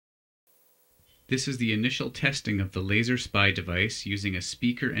This is the initial testing of the laser spy device using a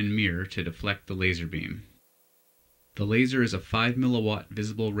speaker and mirror to deflect the laser beam. The laser is a 5 mW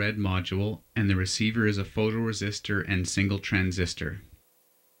visible red module and the receiver is a photoresistor and single transistor.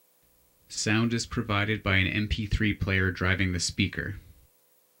 Sound is provided by an MP3 player driving the speaker.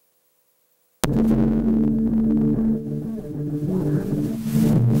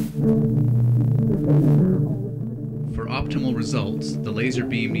 For optimal results, the laser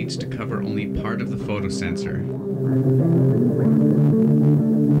beam needs to cover only part of the photosensor.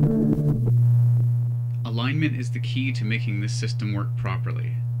 Alignment is the key to making this system work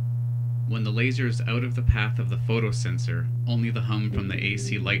properly. When the laser is out of the path of the photosensor, only the hum from the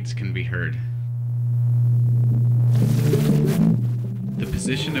AC lights can be heard. The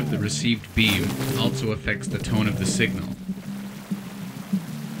position of the received beam also affects the tone of the signal.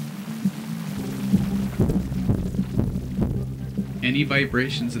 Any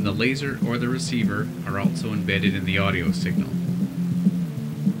vibrations in the laser or the receiver are also embedded in the audio signal.